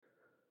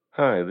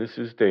Hi, this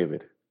is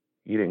David.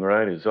 Eating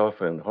right is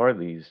often hard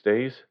these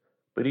days,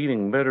 but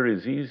eating better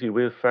is easy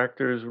with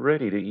Factor's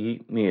ready to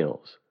eat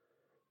meals.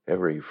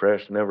 Every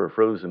fresh, never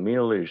frozen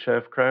meal is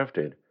chef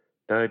crafted,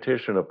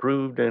 dietitian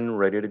approved, and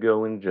ready to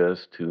go in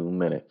just 2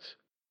 minutes.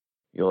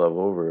 You'll have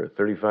over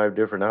 35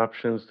 different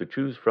options to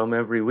choose from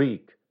every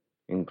week,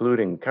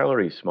 including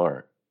Calorie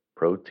Smart,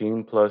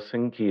 Protein Plus,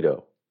 and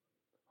Keto.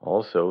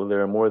 Also,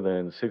 there are more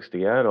than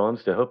 60 add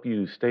ons to help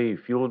you stay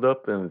fueled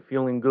up and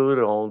feeling good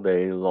all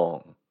day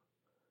long.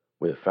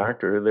 With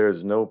Factor,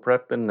 there's no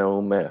prep and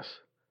no mess.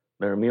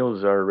 Their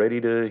meals are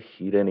ready to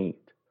heat and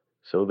eat,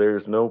 so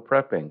there's no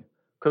prepping,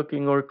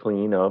 cooking, or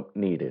clean up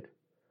needed.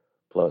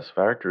 Plus,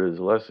 Factor is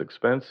less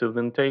expensive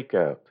than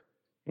takeout,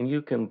 and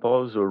you can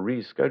pause or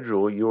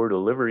reschedule your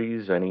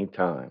deliveries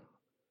anytime.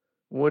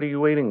 What are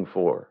you waiting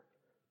for?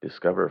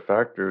 Discover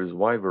Factor's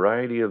wide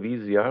variety of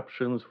easy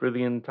options for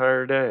the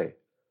entire day,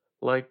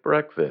 like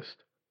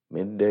breakfast,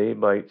 midday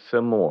bites,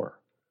 and more.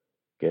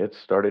 Get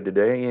started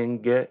today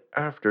and get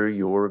after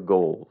your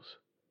goals.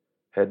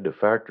 Head to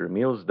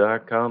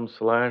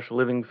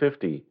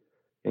factormeals.com/living50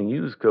 and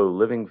use code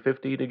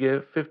living50 to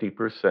get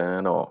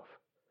 50% off.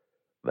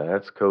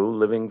 That's code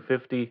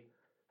living50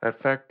 at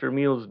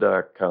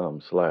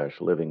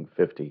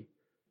factormeals.com/living50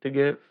 to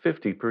get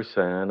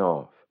 50%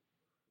 off.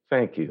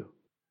 Thank you.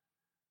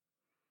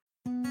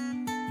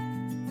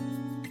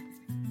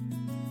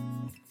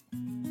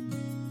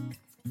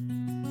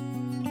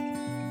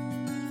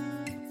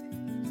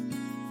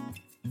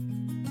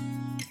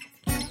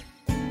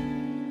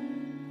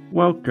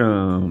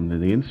 Welcome to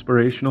the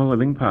Inspirational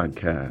Living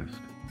Podcast.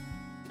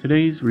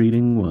 Today's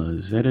reading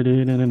was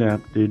edited and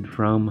adapted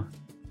from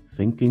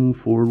Thinking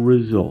for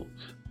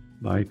Results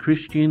by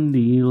Christian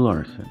D.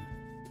 Larson,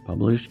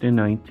 published in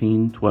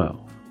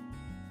 1912.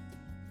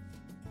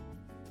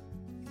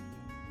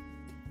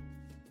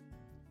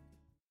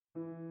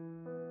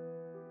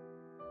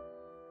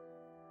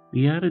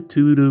 The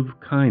attitude of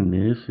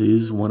kindness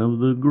is one of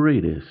the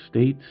greatest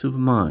states of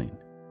mind.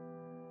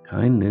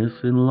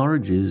 Kindness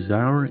enlarges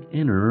our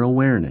inner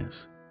awareness,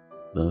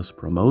 thus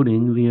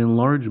promoting the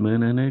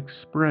enlargement and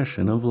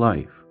expression of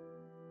life.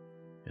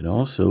 It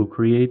also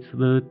creates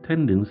the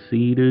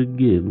tendency to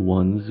give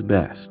one's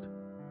best.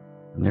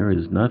 And there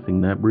is nothing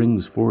that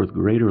brings forth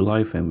greater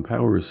life and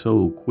power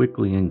so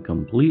quickly and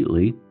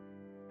completely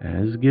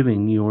as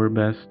giving your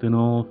best in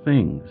all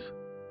things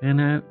and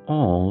at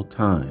all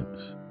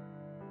times.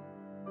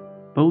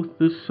 Both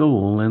the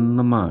soul and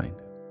the mind,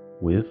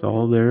 with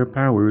all their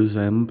powers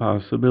and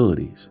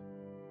possibilities,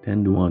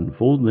 tend to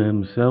unfold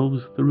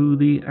themselves through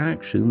the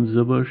actions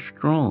of a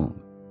strong,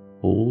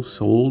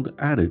 whole-souled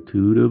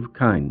attitude of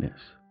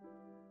kindness.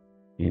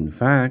 In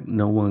fact,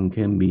 no one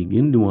can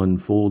begin to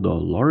unfold a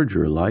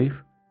larger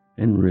life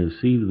and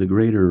receive the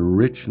greater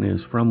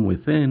richness from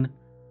within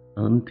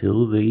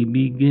until they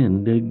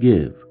begin to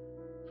give,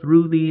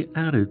 through the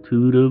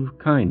attitude of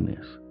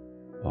kindness,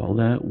 all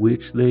that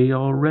which they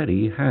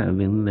already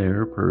have in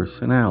their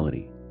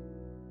personality.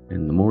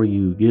 And the more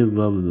you give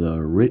of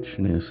the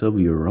richness of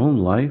your own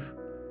life,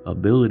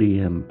 ability,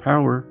 and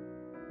power,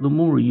 the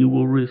more you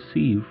will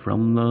receive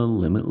from the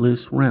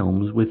limitless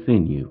realms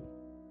within you.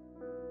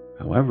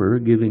 However,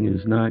 giving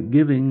is not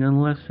giving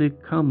unless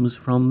it comes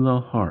from the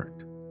heart,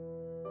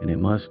 and it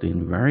must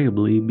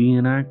invariably be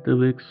an act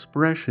of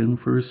expression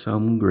for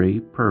some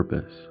great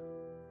purpose.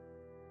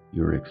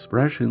 Your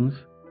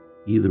expressions,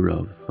 either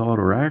of thought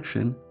or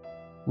action,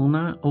 will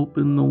not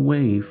open the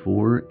way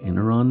for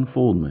inner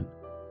unfoldment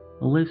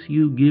unless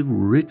you give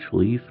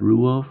richly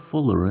through a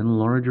fuller and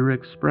larger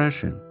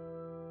expression.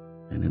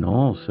 And in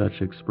all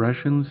such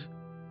expressions,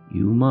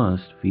 you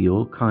must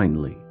feel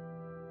kindly.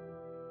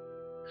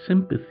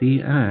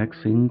 Sympathy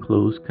acts in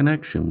close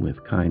connection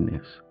with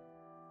kindness,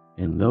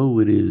 and though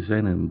it is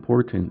an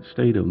important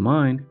state of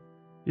mind,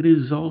 it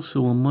is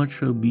also a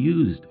much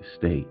abused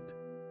state.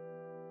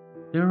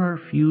 There are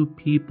few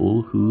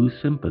people who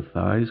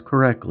sympathize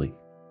correctly.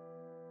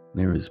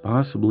 There is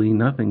possibly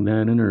nothing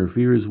that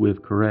interferes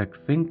with correct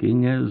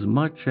thinking as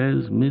much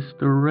as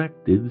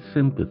misdirected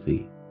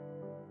sympathy.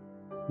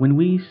 When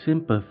we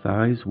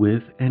sympathize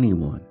with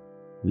anyone,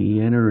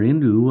 we enter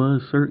into a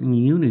certain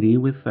unity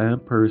with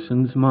that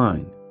person's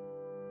mind.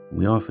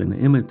 We often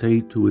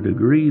imitate to a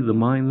degree the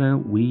mind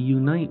that we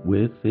unite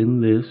with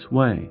in this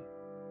way.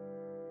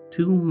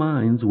 Two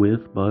minds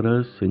with but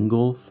a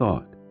single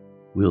thought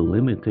will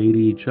imitate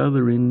each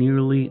other in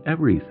nearly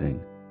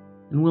everything,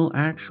 and will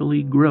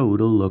actually grow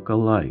to look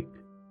alike.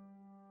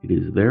 It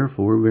is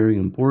therefore very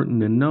important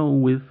to know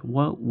with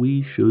what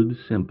we should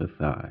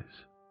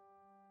sympathize.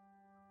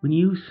 When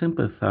you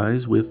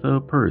sympathize with a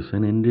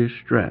person in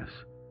distress,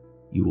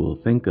 you will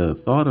think a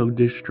thought of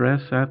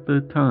distress at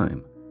the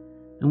time,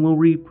 and will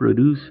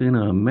reproduce in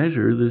a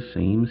measure the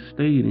same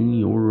state in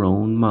your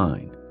own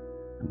mind,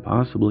 and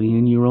possibly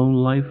in your own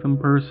life and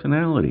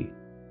personality.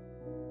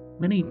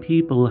 Many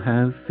people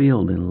have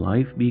failed in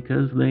life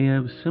because they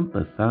have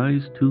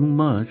sympathized too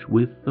much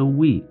with the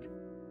weak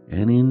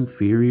and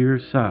inferior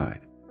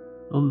side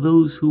of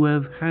those who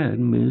have had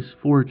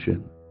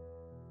misfortune.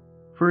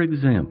 For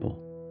example,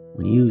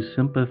 When you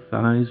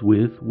sympathize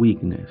with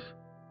weakness,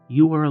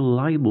 you are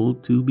liable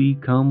to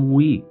become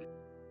weak.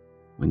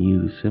 When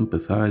you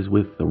sympathize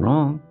with the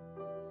wrong,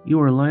 you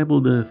are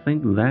liable to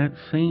think that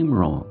same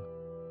wrong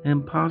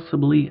and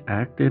possibly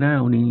act it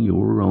out in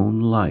your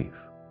own life.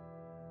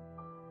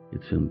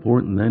 It's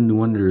important then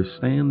to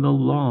understand the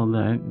law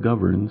that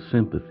governs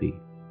sympathy,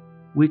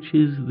 which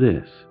is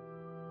this: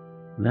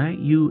 that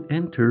you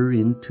enter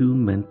into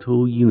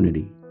mental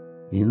unity,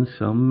 in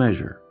some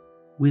measure,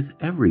 with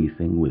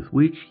everything with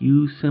which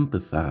you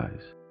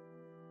sympathize,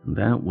 and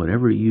that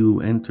whatever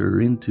you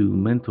enter into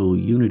mental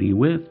unity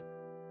with,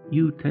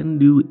 you tend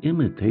to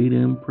imitate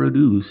and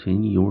produce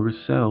in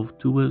yourself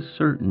to a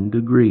certain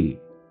degree.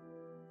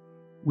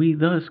 We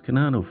thus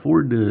cannot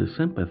afford to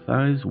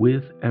sympathize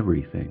with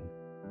everything.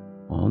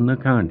 On the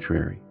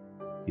contrary,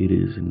 it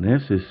is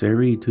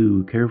necessary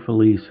to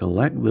carefully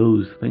select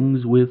those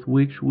things with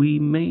which we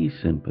may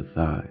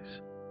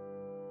sympathize.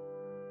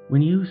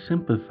 When you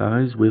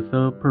sympathize with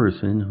a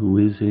person who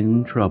is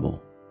in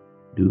trouble,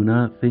 do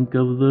not think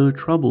of the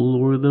trouble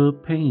or the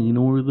pain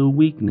or the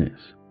weakness,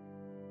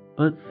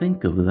 but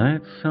think of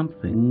that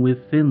something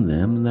within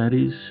them that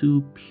is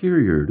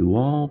superior to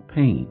all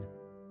pain,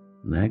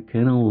 that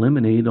can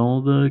eliminate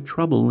all the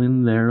trouble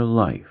in their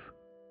life.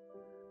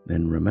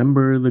 Then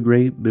remember the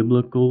great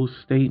biblical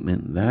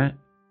statement that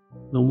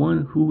the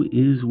one who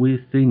is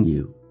within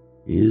you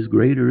is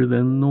greater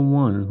than the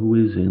one who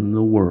is in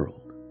the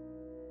world.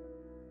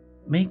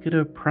 Make it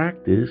a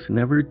practice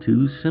never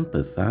to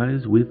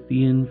sympathize with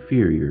the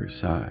inferior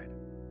side,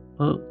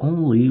 but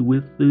only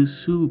with the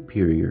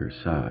superior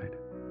side.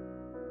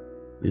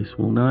 This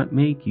will not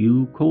make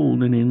you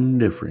cold and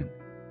indifferent,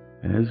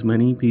 as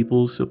many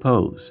people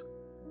suppose,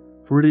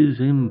 for it is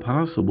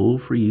impossible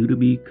for you to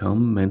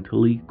become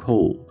mentally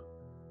cold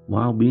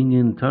while being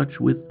in touch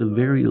with the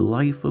very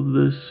life of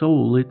the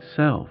soul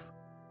itself,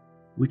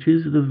 which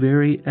is the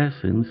very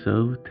essence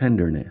of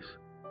tenderness,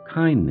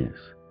 kindness,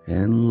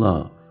 and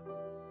love.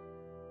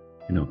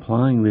 In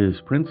applying this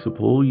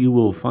principle, you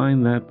will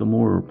find that the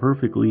more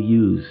perfectly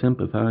you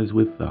sympathize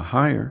with the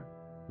higher,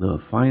 the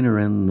finer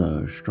and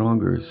the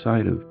stronger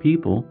side of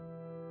people,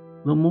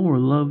 the more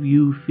love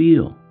you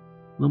feel,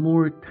 the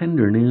more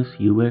tenderness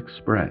you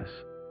express,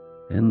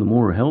 and the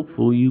more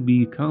helpful you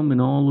become in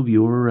all of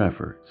your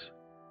efforts.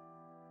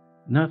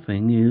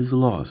 Nothing is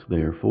lost,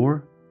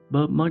 therefore,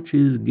 but much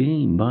is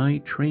gained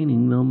by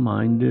training the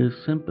mind to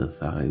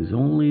sympathize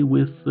only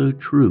with the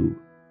true,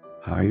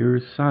 higher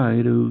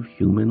side of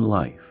human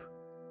life.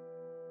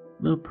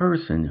 The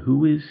person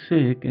who is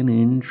sick and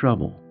in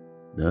trouble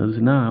does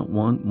not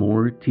want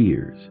more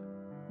tears.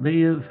 They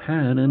have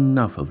had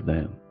enough of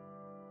them.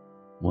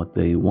 What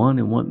they want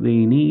and what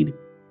they need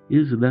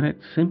is that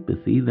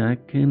sympathy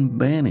that can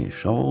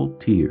banish all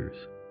tears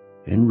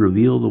and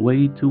reveal the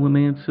way to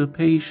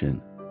emancipation,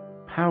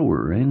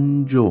 power,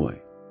 and joy.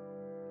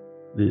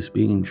 This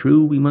being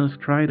true, we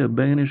must try to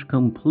banish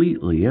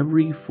completely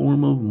every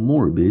form of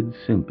morbid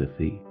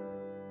sympathy.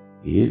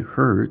 It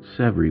hurts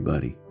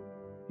everybody.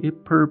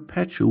 It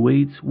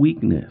perpetuates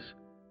weakness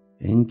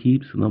and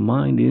keeps the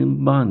mind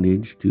in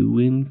bondage to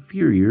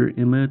inferior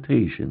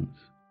imitations.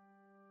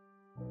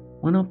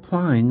 When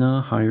applying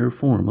a higher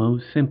form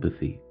of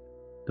sympathy,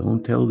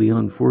 don't tell the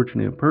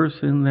unfortunate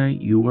person that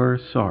you are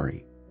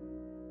sorry.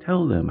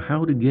 Tell them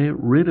how to get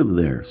rid of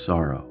their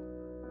sorrow.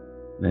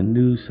 Then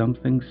do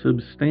something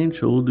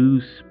substantial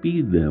to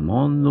speed them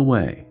on the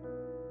way.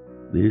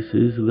 This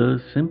is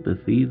the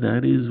sympathy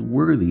that is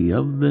worthy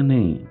of the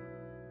name.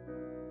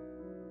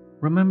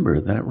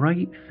 Remember that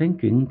right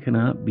thinking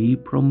cannot be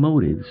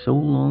promoted so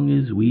long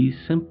as we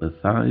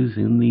sympathize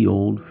in the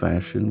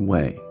old-fashioned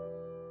way.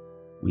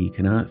 We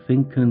cannot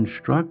think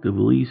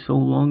constructively so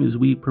long as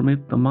we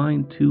permit the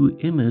mind to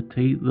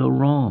imitate the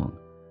wrong,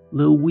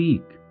 the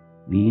weak,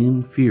 the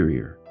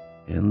inferior,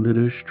 and the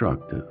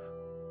destructive.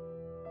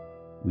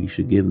 We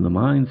should give the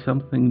mind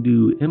something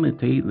to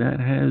imitate that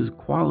has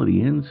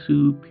quality and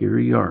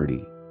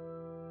superiority.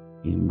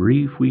 In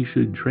brief, we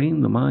should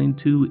train the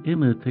mind to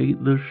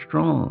imitate the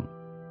strong,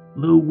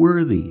 the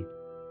worthy,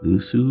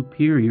 the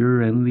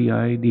superior, and the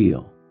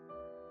ideal,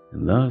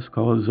 and thus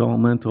cause all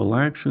mental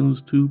actions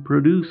to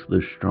produce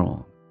the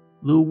strong,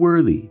 the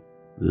worthy,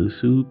 the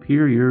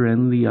superior,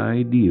 and the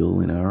ideal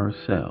in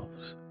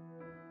ourselves.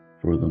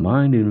 For the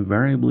mind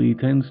invariably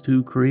tends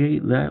to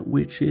create that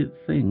which it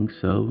thinks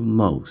of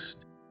most.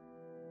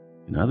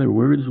 In other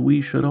words,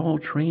 we should all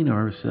train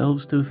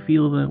ourselves to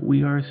feel that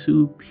we are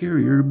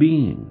superior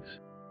beings,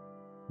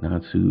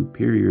 not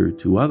superior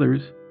to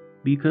others,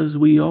 because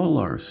we all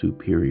are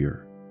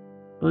superior,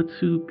 but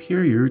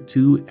superior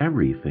to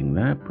everything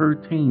that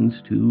pertains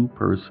to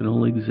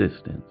personal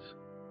existence,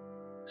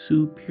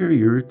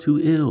 superior to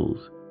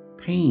ills,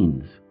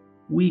 pains,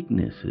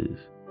 weaknesses,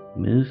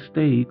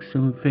 mistakes,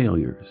 and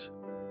failures,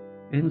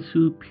 and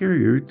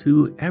superior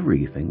to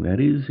everything that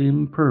is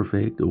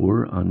imperfect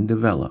or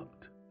undeveloped.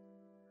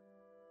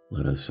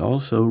 Let us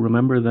also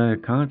remember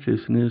that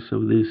consciousness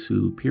of this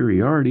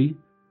superiority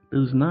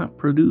does not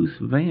produce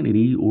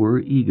vanity or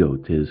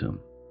egotism.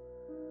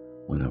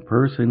 When a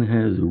person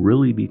has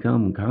really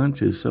become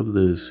conscious of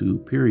the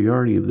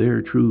superiority of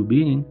their true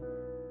being,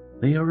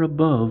 they are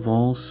above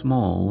all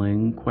small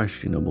and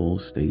questionable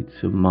states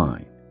of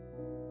mind.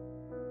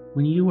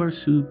 When you are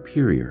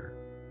superior,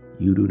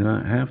 you do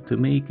not have to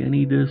make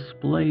any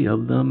display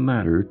of the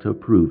matter to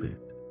prove it.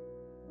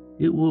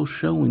 It will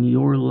show in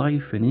your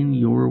life and in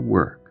your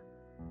work,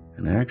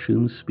 and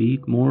actions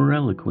speak more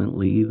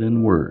eloquently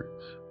than words.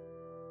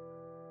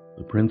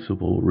 The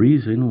principal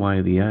reason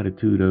why the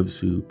attitude of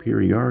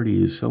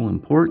superiority is so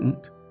important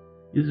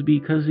is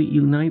because it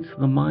unites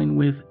the mind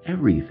with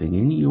everything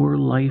in your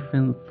life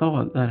and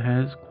thought that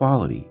has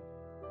quality.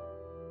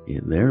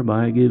 It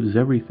thereby gives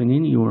everything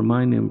in your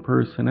mind and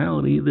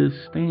personality this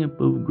stamp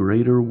of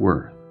greater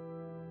worth.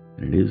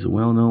 And it is a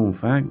well-known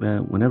fact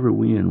that whenever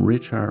we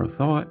enrich our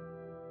thought,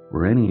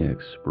 or any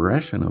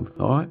expression of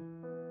thought,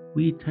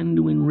 we tend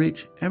to enrich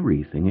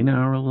everything in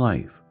our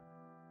life,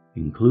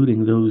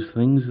 including those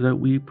things that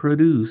we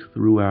produce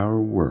through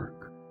our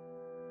work.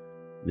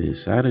 This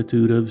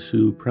attitude of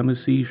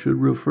supremacy should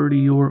refer to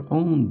your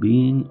own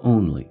being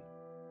only,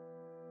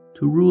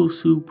 to rule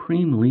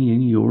supremely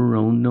in your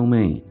own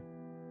domain,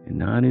 and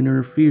not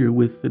interfere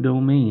with the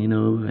domain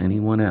of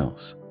anyone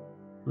else.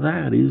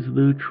 That is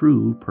the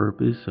true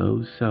purpose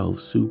of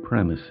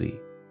self-supremacy.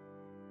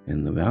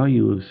 And the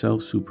value of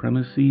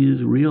self-supremacy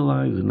is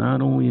realized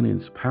not only in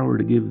its power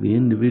to give the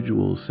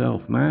individual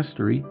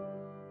self-mastery,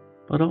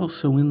 but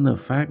also in the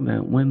fact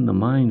that when the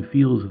mind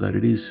feels that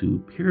it is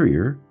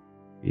superior,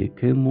 it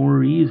can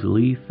more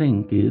easily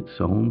think its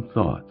own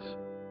thoughts,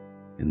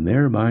 and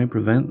thereby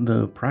prevent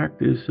the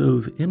practice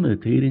of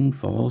imitating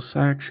false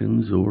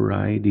actions or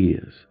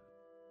ideas.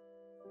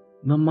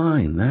 The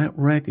mind that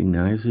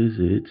recognizes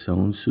its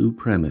own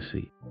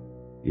supremacy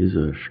is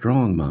a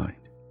strong mind,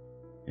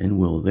 and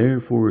will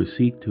therefore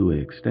seek to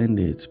extend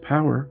its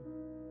power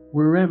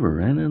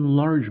wherever an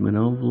enlargement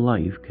of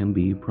life can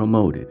be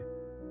promoted.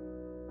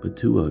 But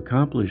to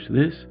accomplish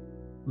this,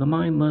 the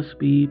mind must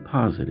be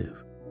positive.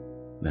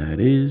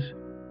 That is,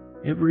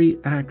 every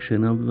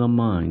action of the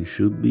mind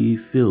should be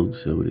filled,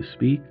 so to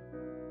speak,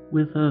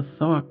 with a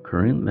thought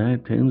current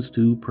that tends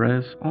to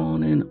press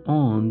on and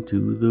on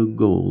to the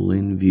goal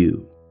in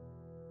view.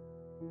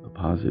 The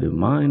positive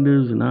mind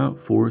does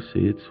not force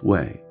its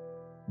way,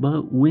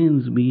 but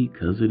wins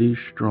because it is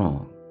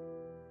strong.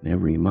 And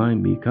every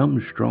mind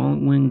becomes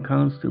strong when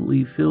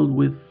constantly filled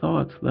with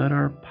thoughts that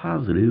are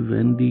positive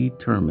and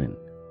determined.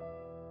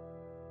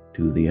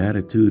 To the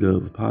attitude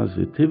of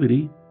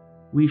positivity,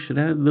 we should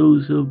add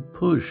those of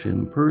push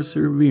and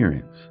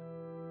perseverance,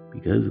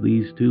 because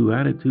these two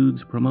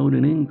attitudes promote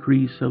an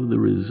increase of the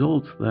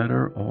results that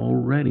are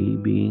already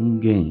being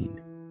gained.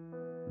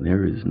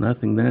 There is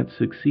nothing that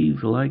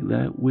succeeds like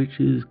that which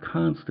is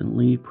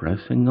constantly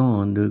pressing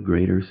on to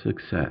greater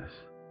success.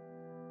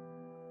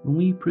 When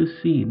we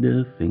proceed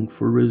to think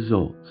for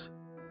results,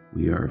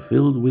 we are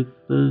filled with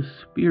the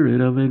spirit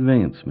of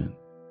advancement.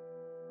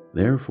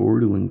 Therefore,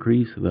 to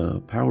increase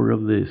the power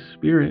of this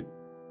spirit,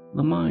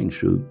 the mind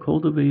should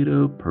cultivate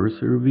a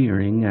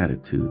persevering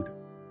attitude,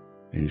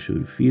 and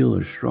should feel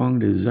a strong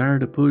desire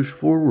to push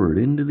forward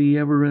into the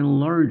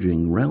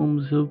ever-enlarging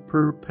realms of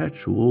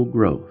perpetual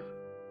growth.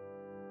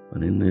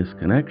 But in this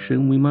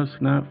connection, we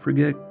must not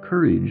forget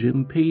courage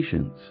and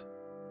patience.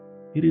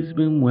 It has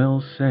been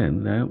well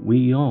said that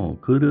we all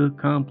could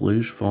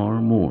accomplish far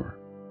more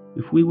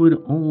if we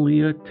would only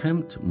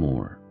attempt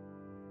more.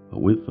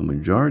 But with the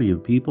majority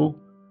of people,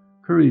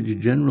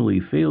 courage generally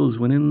fails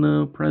when in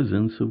the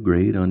presence of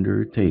great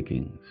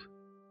undertakings.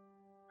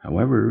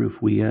 However,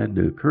 if we add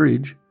to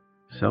courage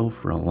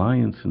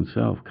self-reliance and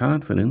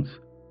self-confidence,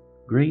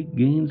 great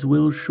gains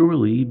will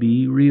surely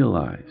be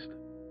realized.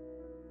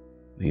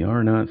 They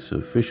are not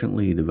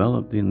sufficiently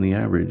developed in the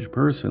average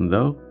person,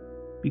 though,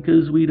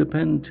 because we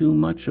depend too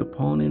much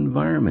upon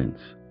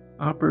environments,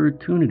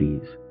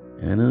 opportunities,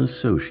 and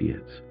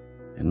associates,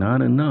 and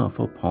not enough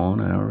upon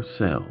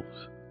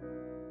ourselves.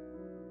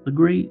 The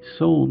great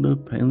soul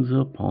depends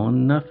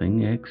upon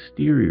nothing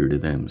exterior to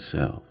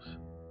themselves.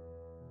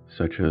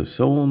 Such a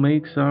soul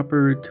makes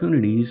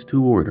opportunities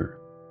to order,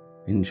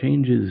 and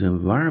changes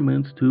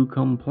environments to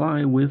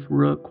comply with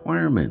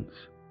requirements.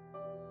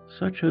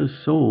 Such a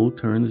soul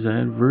turns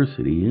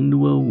adversity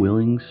into a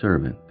willing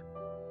servant,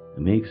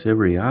 and makes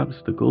every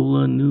obstacle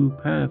a new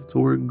path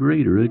toward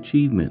greater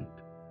achievement.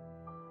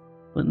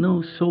 But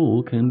no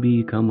soul can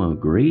become a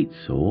great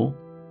soul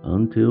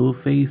until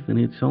faith in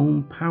its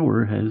own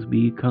power has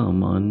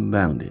become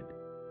unbounded.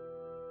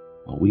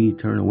 While we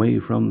turn away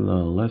from the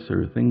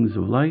lesser things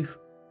of life,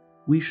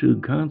 we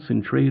should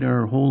concentrate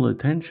our whole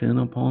attention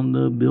upon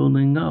the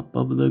building up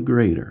of the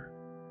greater.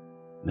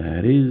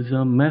 That is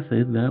a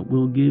method that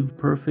will give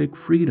perfect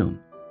freedom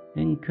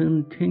and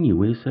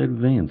continuous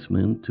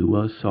advancement to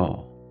us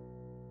all.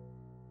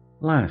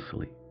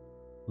 Lastly,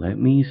 let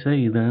me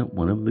say that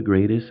one of the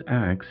greatest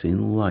acts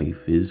in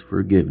life is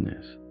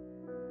forgiveness.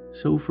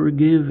 So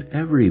forgive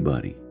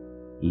everybody,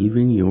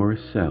 even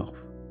yourself.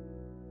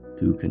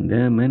 To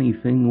condemn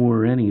anything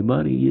or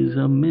anybody is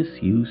a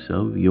misuse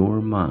of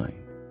your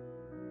mind.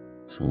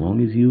 So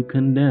long as you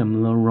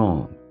condemn the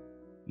wrong,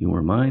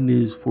 your mind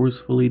is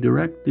forcefully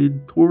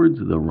directed towards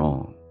the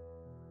wrong.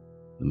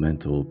 The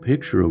mental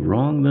picture of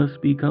wrong thus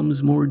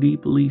becomes more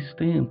deeply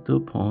stamped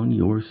upon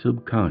your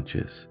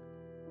subconscious,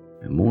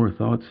 and more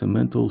thoughts and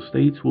mental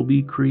states will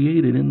be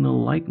created in the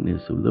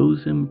likeness of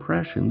those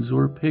impressions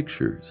or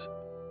pictures.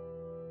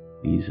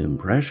 These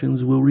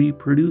impressions will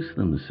reproduce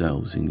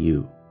themselves in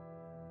you,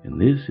 and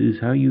this is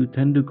how you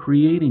tend to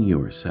create in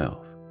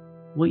yourself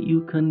what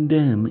you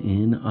condemn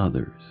in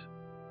others.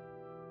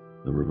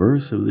 The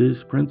reverse of this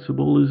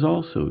principle is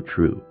also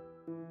true.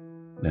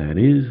 That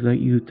is, that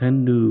you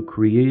tend to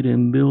create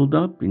and build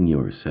up in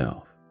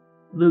yourself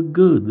the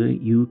good that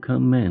you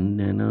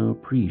commend and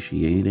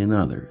appreciate in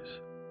others.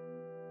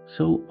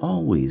 So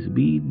always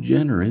be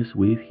generous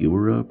with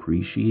your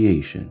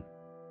appreciation,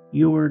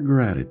 your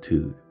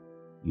gratitude,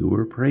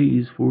 your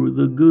praise for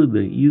the good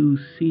that you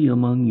see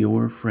among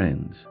your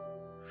friends,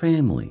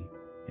 family,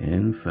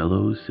 and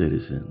fellow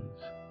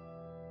citizens.